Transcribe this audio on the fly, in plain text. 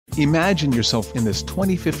Imagine yourself in this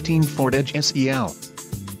 2015 Ford Edge SEL.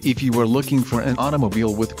 If you are looking for an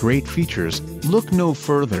automobile with great features, look no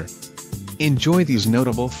further. Enjoy these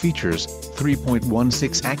notable features: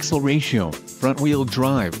 3.16 axle ratio, front-wheel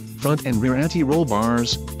drive, front and rear anti-roll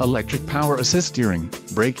bars, electric power assist steering,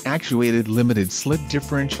 brake-actuated limited slip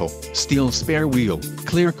differential, steel spare wheel,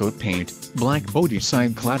 Clearcoat paint, black body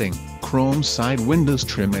side cladding, chrome side windows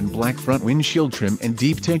trim and black front windshield trim and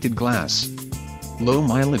deep tinted glass. Low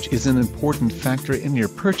mileage is an important factor in your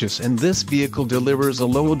purchase, and this vehicle delivers a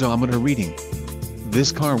low odometer reading.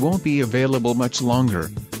 This car won't be available much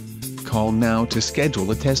longer. Call now to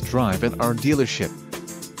schedule a test drive at our dealership.